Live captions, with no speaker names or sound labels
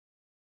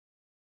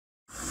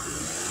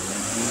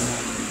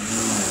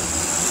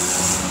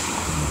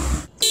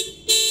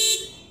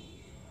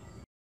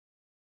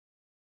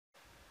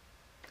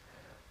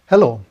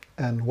Hello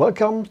and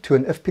welcome to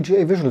an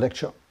FPGA vision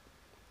lecture.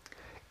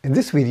 In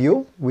this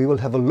video we will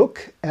have a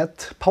look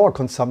at power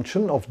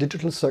consumption of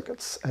digital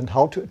circuits and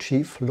how to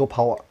achieve low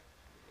power.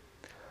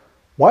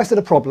 Why is it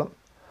a problem?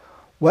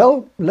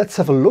 Well, let's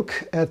have a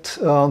look at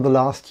the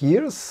last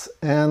years,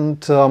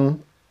 and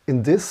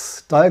in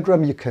this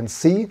diagram you can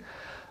see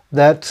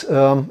that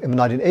in the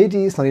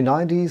 1980s,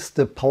 1990s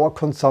the power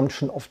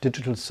consumption of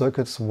digital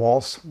circuits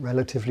was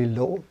relatively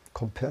low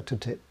compared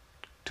to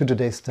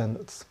today's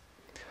standards.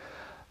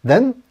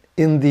 Then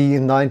in the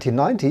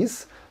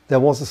 1990s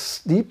there was a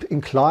steep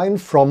incline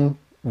from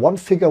 1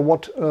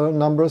 gigawatt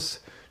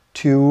numbers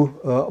to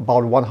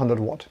about 100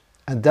 watt.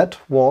 And that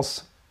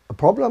was a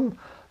problem.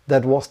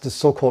 That was the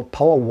so-called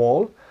power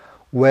wall,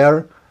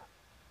 where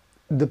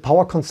the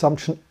power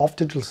consumption of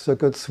digital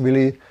circuits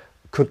really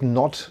could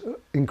not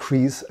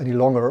increase any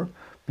longer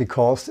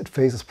because it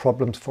faces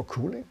problems for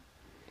cooling.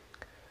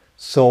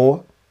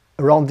 So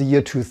around the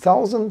year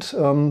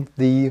 2000,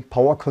 the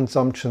power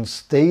consumption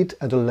stayed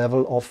at a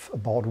level of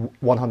about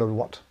 100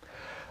 watt.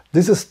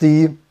 This is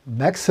the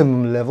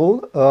maximum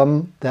level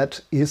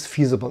that is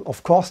feasible.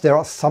 Of course, there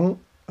are some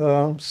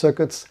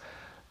circuits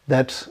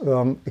that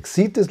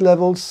exceed these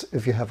levels.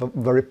 If you have a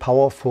very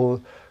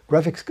powerful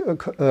graphics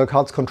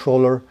cards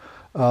controller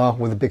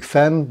with a big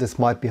fan, this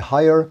might be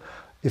higher.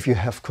 If you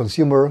have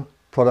consumer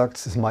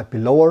products, this might be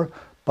lower.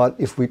 But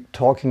if we're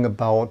talking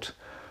about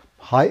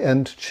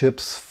high-end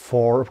chips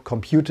for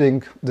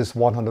computing, this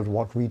 100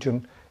 watt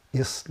region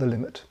is the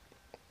limit.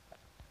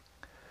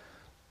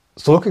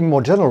 So looking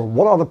more general,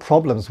 what are the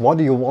problems? Why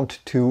do you want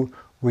to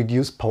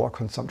reduce power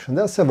consumption?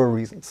 There are several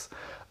reasons.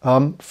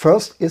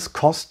 First is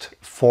cost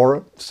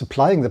for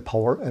supplying the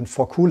power and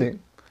for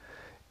cooling.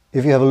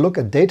 If you have a look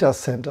at data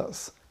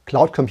centers,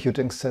 cloud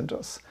computing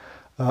centers,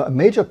 a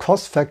major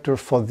cost factor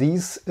for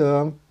these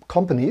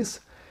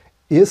companies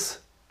is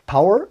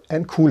power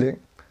and cooling.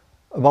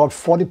 About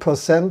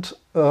 40%,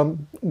 the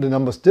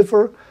numbers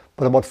differ,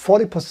 but about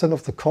 40%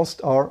 of the cost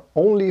are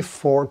only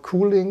for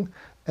cooling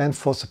and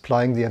for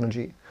supplying the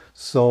energy.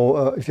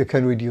 So if you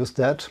can reduce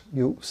that,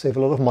 you save a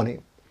lot of money.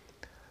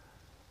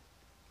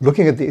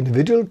 Looking at the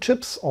individual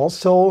chips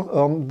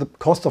also, the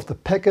cost of the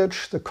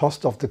package, the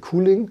cost of the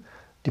cooling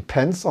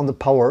depends on the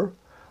power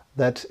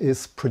that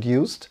is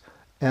produced.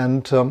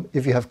 And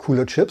if you have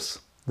cooler chips,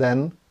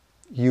 then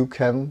you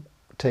can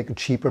take a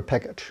cheaper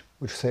package,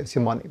 which saves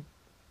you money.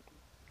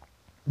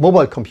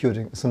 Mobile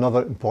computing is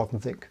another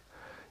important thing.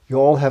 You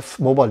all have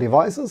mobile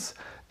devices,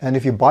 and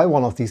if you buy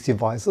one of these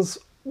devices,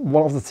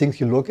 one of the things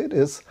you look at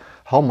is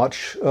how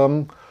much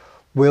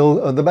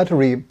will the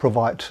battery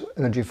provide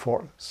energy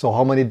for. So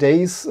how many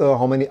days,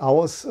 how many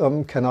hours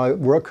can I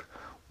work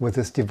with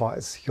this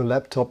device, your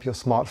laptop, your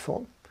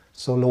smartphone.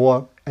 So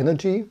lower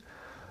energy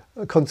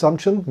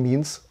consumption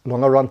means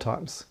longer run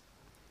times.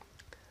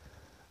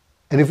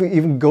 And if we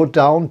even go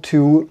down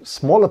to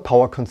smaller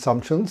power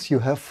consumptions, you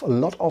have a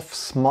lot of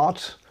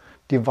smart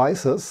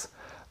devices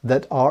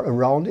that are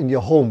around in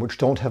your home which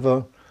don't have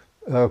a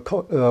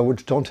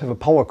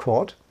power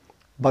cord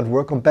but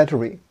work on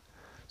battery.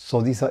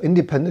 So these are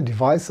independent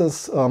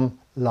devices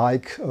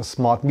like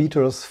smart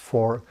meters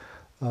for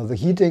the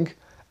heating,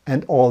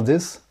 and all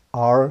this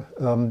are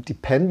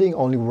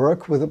only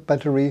work with a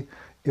battery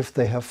if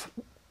they have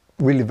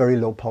really very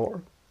low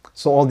power.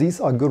 So all these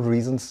are good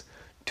reasons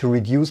to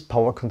reduce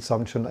power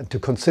consumption and to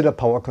consider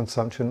power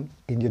consumption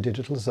in your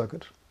digital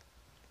circuit.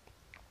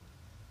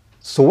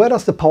 So where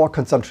does the power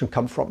consumption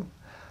come from?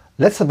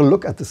 Let's have a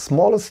look at the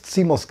smallest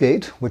CMOS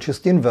gate, which is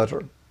the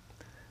inverter.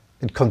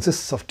 It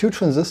consists of two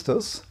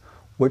transistors,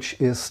 which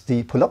is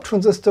the pull-up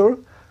transistor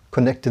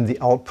connecting the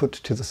output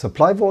to the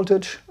supply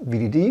voltage,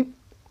 VDD,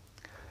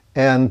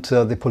 and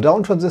the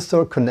pull-down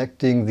transistor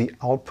connecting the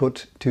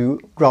output to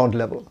ground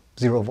level,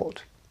 0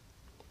 volt.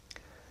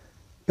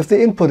 If the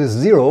input is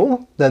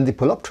 0, then the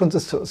pull-up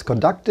transistor is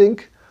conducting,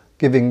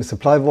 giving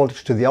supply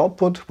voltage to the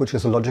output, which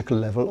is a logical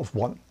level of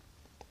 1.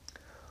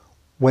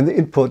 When the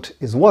input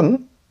is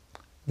 1,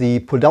 the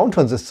pull-down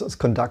transistor is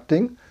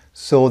conducting,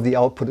 so the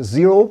output is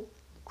 0,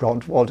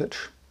 ground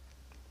voltage.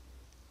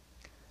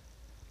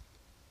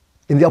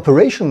 In the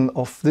operation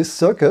of this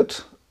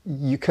circuit,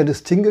 you can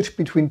distinguish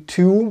between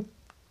two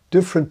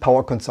different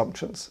power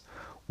consumptions,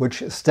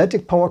 which is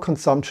static power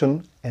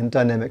consumption and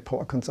dynamic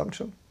power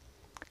consumption.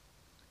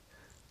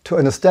 To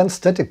understand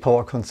static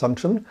power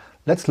consumption,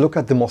 let's look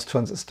at the MOS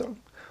transistor,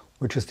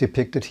 which is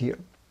depicted here.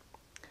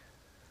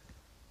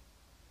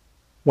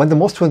 When the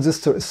MOS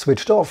transistor is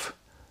switched off,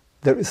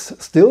 there is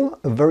still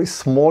a very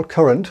small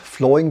current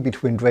flowing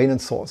between drain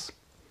and source.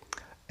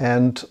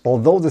 And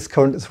although this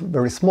current is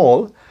very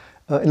small,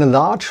 in a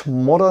large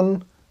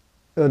modern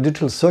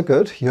digital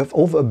circuit, you have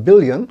over 1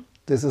 billion,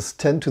 this is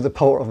 10 to the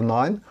power of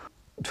 9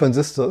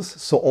 transistors,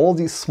 so all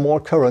these small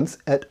currents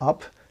add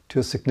up to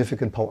a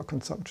significant power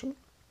consumption.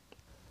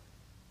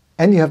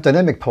 And you have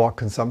dynamic power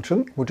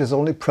consumption, which is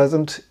only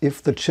present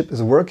if the chip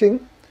is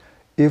working,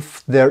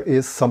 if there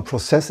is some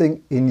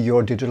processing in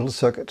your digital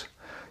circuit.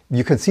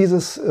 You can see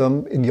this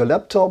in your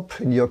laptop,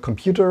 in your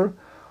computer,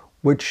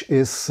 which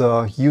is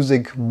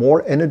using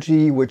more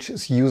energy, which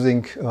is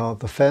using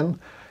the fan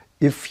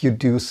if you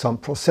do some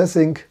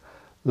processing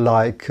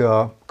like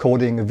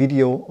coding a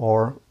video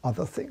or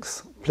other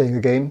things, playing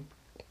a game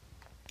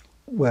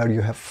where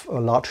you have a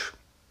large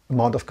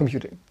amount of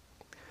computing.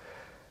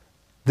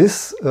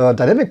 This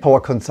dynamic power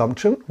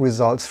consumption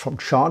results from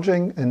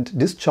charging and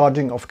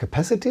discharging of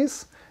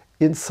capacities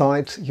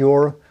inside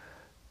your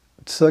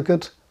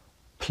circuit,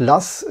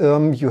 plus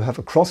you have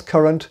a cross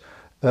current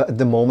at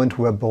the moment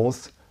where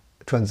both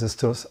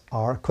transistors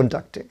are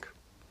conducting.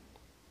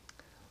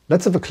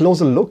 Let's have a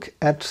closer look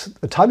at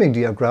a timing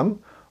diagram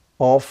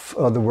of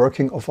the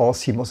working of our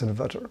CMOS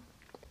inverter.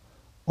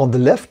 On the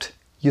left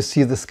you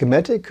see the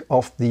schematic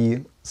of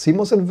the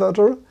CMOS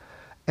inverter,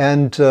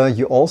 and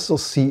you also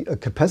see a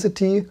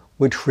capacity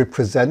which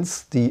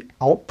represents the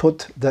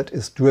output that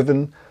is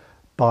driven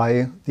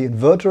by the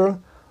inverter.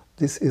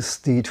 This is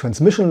the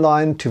transmission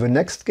line to the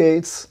next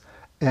gates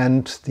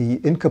and the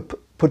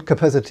input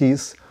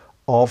capacities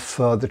of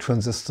the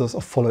transistors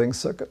of following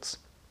circuits.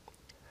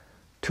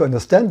 To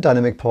understand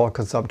dynamic power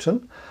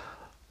consumption,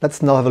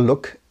 let's now have a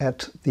look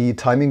at the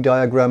timing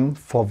diagram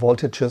for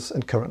voltages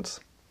and currents.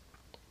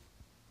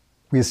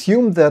 We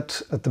assume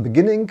that at the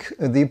beginning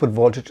the input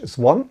voltage is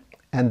 1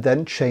 and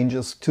then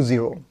changes to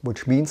 0,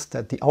 which means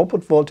that the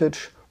output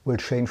voltage will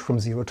change from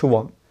 0 to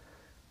 1.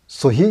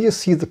 So here you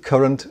see the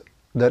current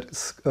that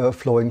is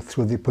flowing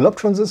through the pull-up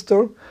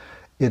transistor.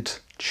 It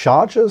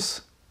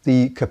charges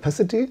the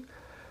capacity,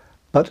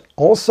 but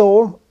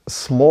also a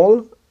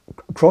small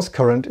cross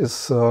current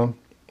is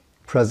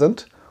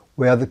present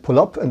where the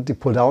pull-up and the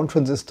pull-down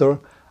transistor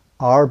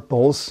are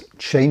both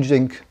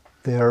changing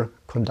their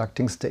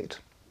conducting state.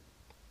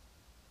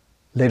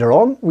 Later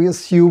on, we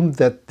assume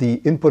that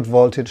the input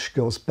voltage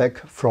goes back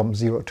from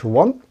 0 to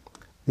 1.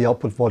 The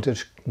output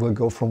voltage will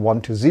go from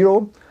 1 to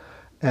 0.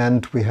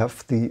 And we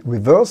have the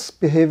reverse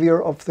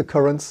behavior of the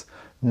currents.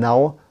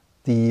 Now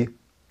the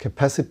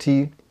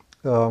capacity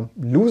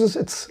loses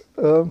its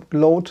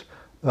load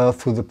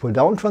through the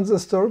pull-down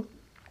transistor.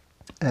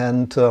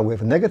 And we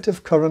have a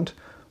negative current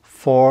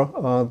for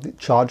the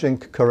charging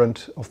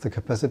current of the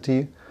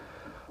capacity.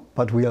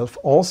 But we have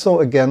also,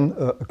 again,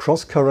 a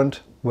cross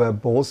current where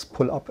both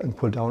pull-up and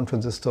pull-down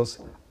transistors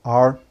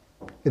are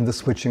in the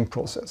switching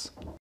process.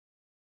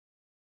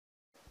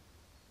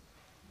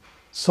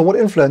 So what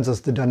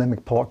influences the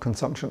dynamic power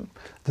consumption?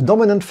 The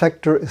dominant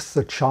factor is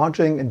the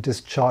charging and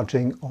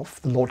discharging of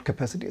the load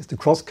capacities. The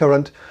cross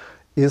current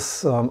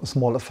is a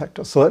smaller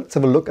factor. So let's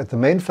have a look at the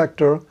main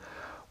factor,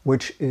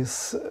 which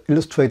is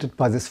illustrated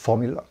by this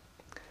formula.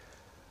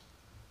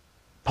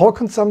 Power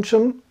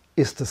consumption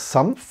is the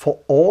sum for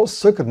all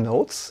circuit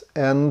nodes,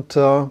 and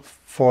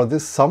for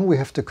this sum we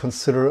have to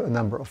consider a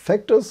number of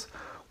factors,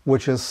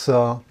 which is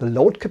the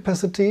load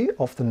capacity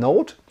of the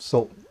node,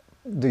 so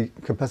the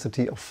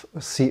capacity of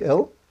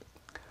CL.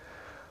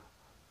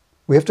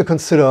 We have to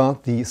consider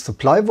the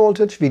supply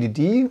voltage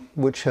VDD,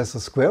 which has a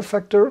square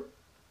factor.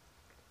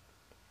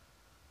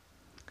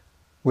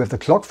 We have the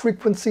clock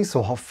frequency,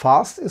 so how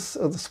fast is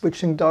the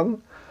switching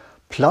done.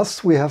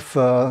 Plus we have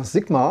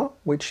sigma,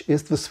 which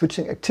is the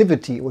switching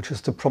activity, which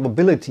is the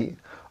probability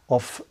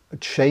of a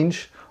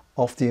change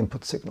of the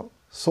input signal.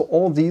 So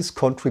all these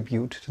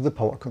contribute to the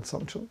power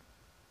consumption.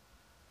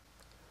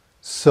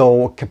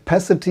 So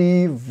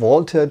capacity,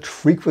 voltage,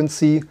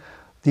 frequency,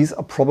 these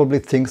are probably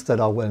things that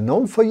are well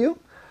known for you,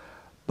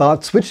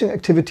 but switching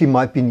activity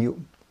might be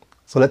new.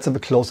 So let's have a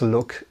closer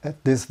look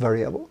at this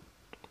variable.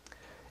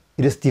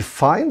 It is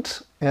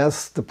defined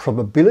as the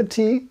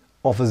probability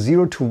of a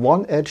 0 to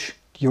 1 edge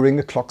during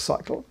a clock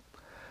cycle.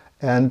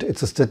 And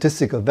it's a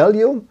statistical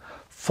value.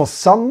 For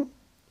some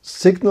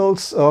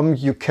signals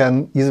you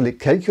can easily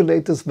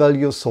calculate this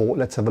value. So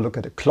let's have a look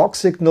at a clock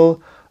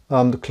signal.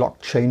 The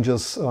clock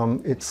changes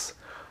its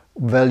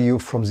value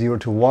from 0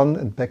 to 1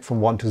 and back from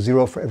 1 to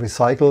 0 for every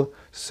cycle.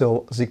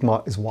 So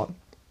sigma is 1.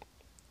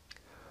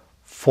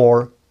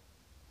 For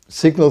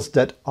signals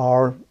that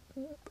are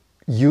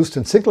used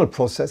in signal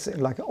processing,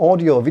 like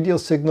audio or video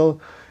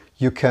signal,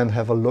 you can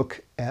have a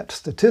look at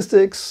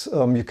statistics.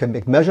 You can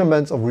make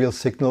measurements of real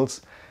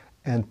signals,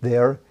 and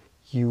there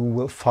you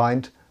will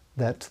find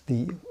that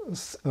the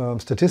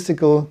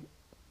statistical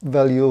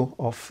value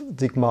of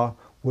sigma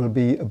will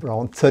be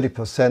around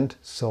 30%,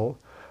 so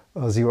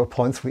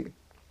 0.3.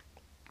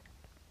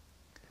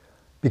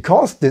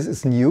 Because this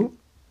is new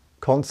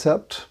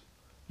concept,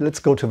 let's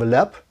go to the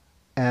lab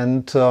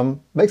and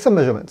make some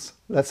measurements.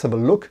 Let's have a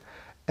look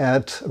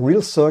at a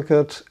real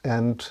circuit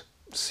and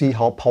see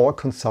how power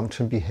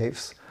consumption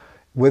behaves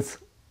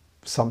with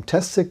some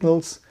test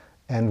signals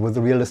and with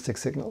a realistic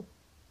signal.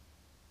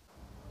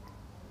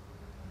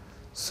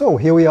 So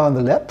here we are in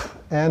the lab,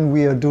 and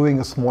we are doing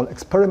a small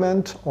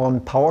experiment on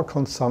power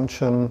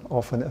consumption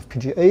of an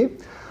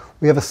FPGA.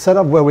 We have a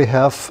setup where we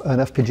have an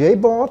FPGA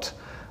board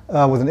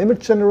with an image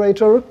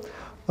generator.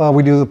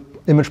 We do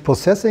the image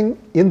processing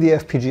in the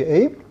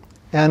FPGA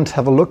and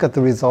have a look at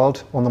the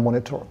result on the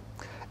monitor.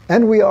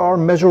 And we are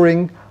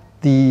measuring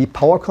the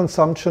power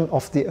consumption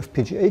of the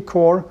FPGA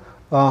core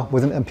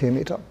with an ampere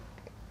meter.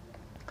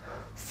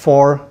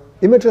 For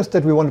images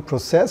that we want to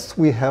process,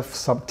 we have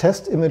some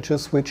test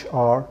images which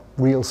are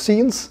real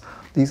scenes.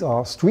 These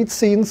are street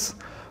scenes.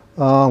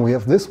 We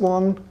have this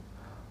one,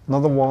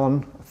 another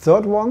one, a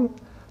third one.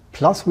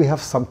 Plus we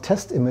have some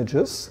test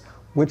images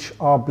which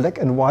are black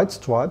and white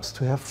stripes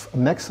to have a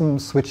maximum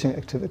switching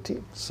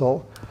activity.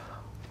 So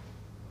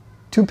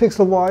 2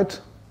 pixel white,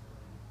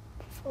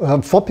 4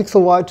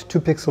 pixel white, 2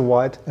 pixel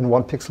white, and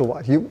 1 pixel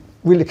white. You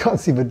really can't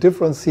see the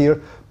difference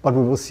here, but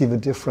we will see the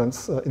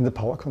difference in the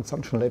power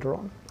consumption later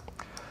on.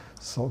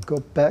 So go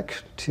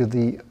back to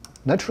the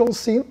natural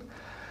scene.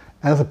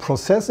 And the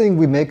processing,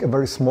 we make a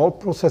very small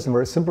processing,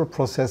 very simple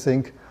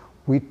processing.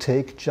 We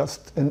take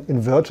just an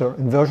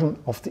inversion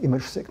of the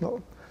image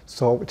signal.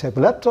 So we take a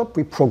laptop,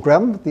 we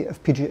program the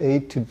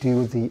FPGA to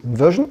do the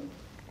inversion.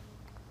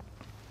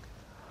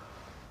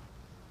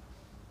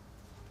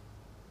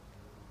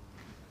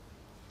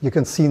 You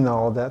can see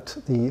now that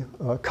the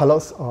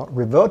colors are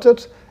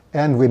reverted,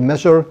 and we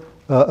measure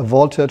a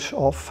voltage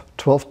of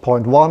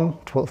 12.1,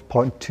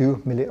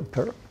 12.2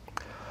 milliampere.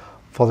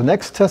 For the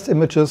next test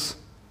images,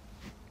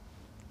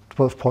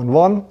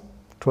 12.1,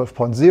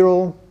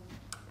 12.0,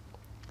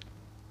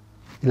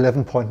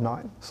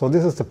 11.9. So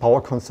this is the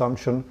power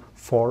consumption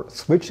for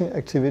switching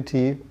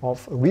activity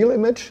of a real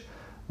image.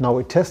 Now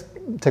we take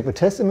the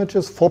test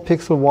images, 4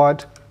 pixel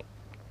wide,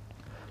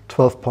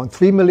 12.3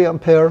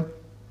 milliampere.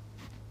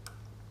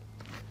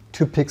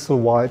 2 pixel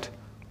wide,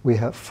 we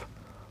have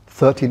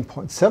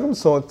 13.7,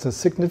 so it's a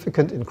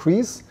significant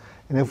increase.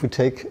 And if we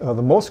take the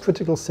most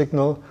critical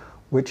signal,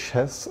 which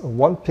has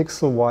 1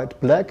 pixel wide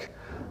black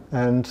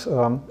and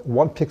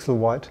 1 pixel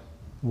wide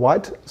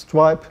white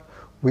stripe,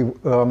 we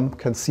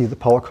can see the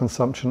power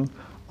consumption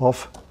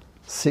of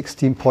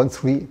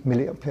 16.3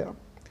 milliampere.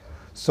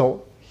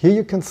 So here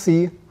you can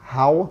see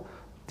how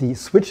the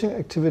switching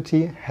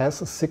activity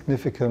has a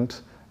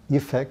significant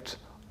effect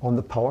on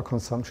the power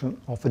consumption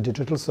of a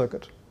digital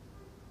circuit.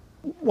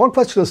 One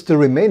question is still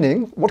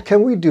remaining: what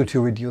can we do to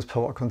reduce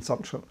power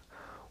consumption?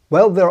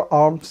 Well, there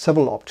are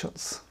several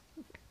options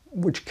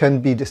which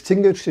can be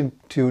distinguished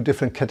into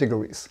different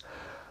categories.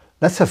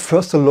 Let's have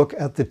first a look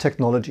at the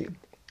technology.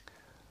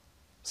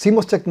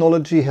 CMOS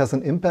technology has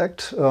an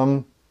impact,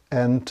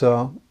 and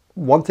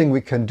one thing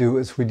we can do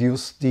is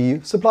reduce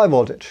the supply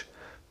voltage.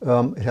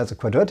 It has a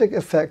quadratic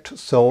effect,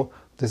 so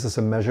this is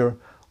a measure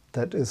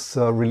that is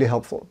really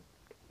helpful.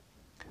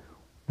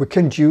 We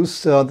can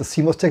use the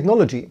CMOS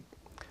technology.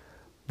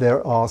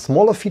 There are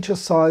smaller feature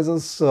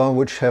sizes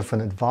which have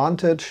an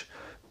advantage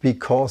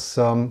because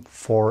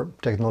for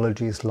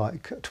technologies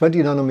like 20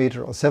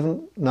 nanometer or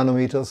 7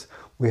 nanometers,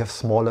 we have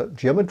smaller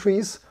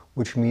geometries,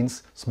 which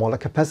means smaller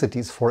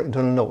capacities for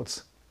internal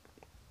nodes.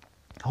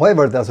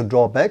 However, there's a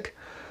drawback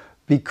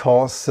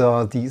because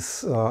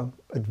these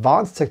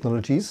advanced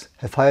technologies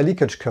have higher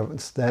leakage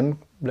currents than,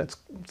 let's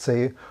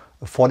say,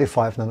 a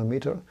 45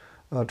 nanometer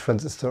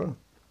transistor.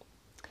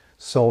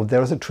 So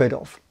there is a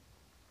trade-off.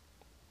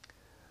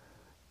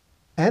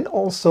 And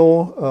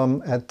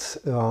also at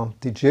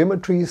the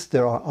geometries,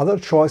 there are other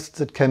choices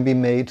that can be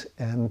made,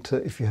 and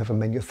if you have a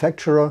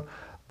manufacturer,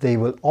 they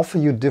will offer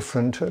you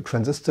different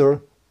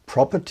transistor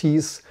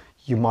properties.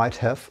 You might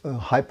have a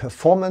high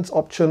performance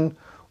option,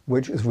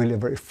 which is really a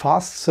very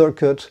fast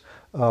circuit,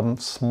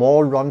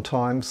 small run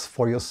times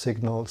for your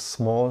signals,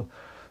 small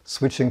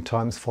switching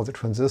times for the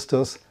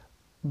transistors,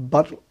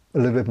 but a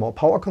little bit more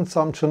power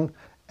consumption.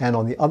 And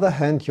on the other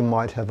hand, you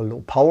might have a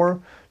low power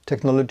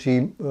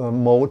technology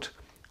mode,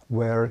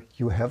 where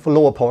you have a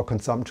lower power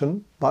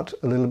consumption, but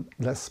a little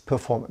less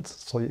performance.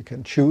 So you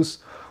can choose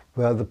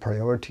where the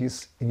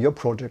priorities in your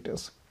project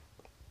is.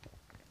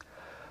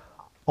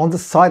 On the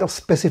side of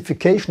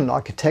specification and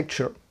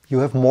architecture, you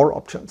have more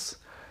options.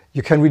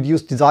 You can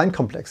reduce design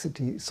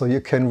complexity, so you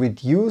can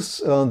reduce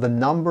the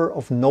number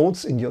of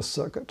nodes in your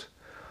circuit.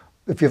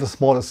 If you have a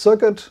smaller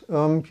circuit,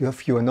 you have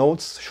fewer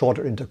nodes,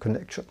 shorter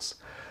interconnections.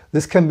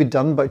 This can be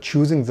done by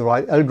choosing the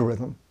right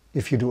algorithm.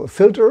 If you do a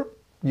filter,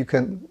 you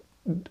can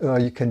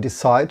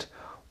decide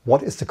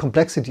what is the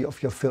complexity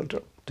of your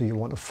filter. Do you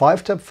want a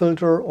 5-tap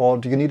filter or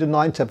do you need a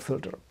 9-tap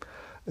filter?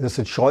 It is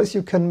a choice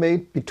you can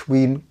make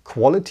between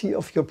quality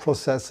of your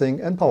processing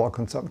and power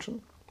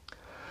consumption.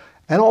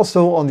 And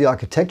also on the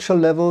architecture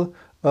level,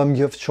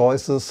 you have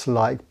choices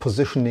like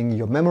positioning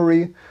your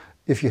memory.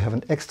 If you have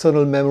an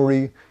external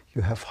memory,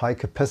 you have high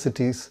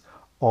capacities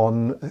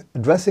on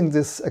addressing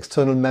this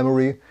external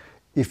memory.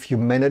 If you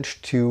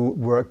manage to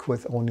work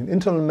with only an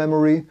internal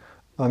memory,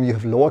 you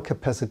have lower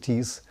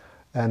capacities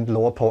and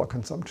lower power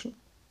consumption.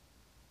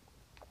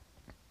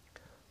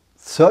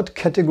 Third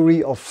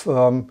category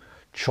of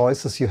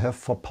choices you have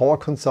for power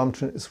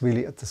consumption is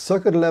really at the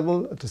circuit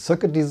level, at the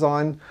circuit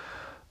design.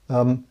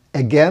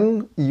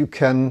 Again, you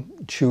can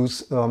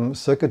choose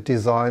circuit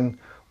design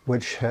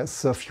which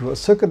has fewer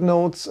circuit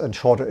nodes and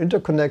shorter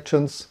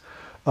interconnections,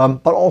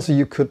 but also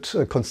you could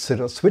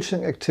consider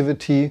switching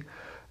activity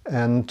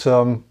and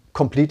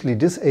completely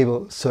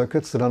disable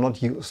circuits that are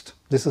not used.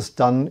 This is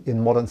done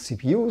in modern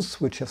CPUs,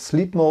 which have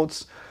sleep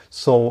modes.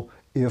 So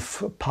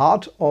if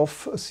part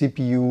of a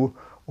CPU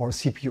or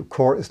CPU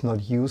core is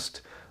not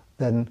used,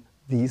 then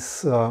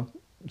these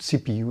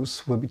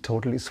CPUs will be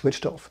totally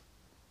switched off.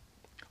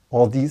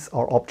 All these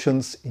are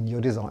options in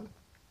your design.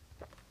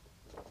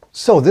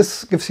 So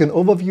this gives you an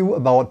overview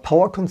about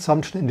power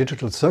consumption in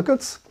digital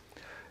circuits.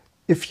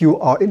 If you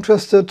are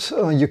interested,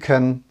 you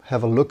can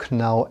have a look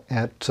now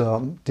at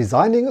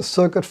designing a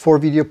circuit for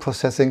video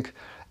processing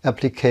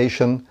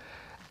application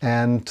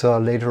and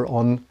later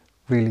on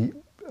really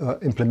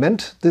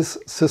implement this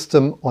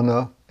system on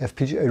a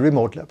FPGA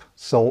remote lab.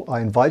 So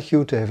I invite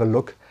you to have a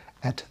look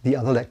at the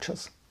other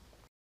lectures.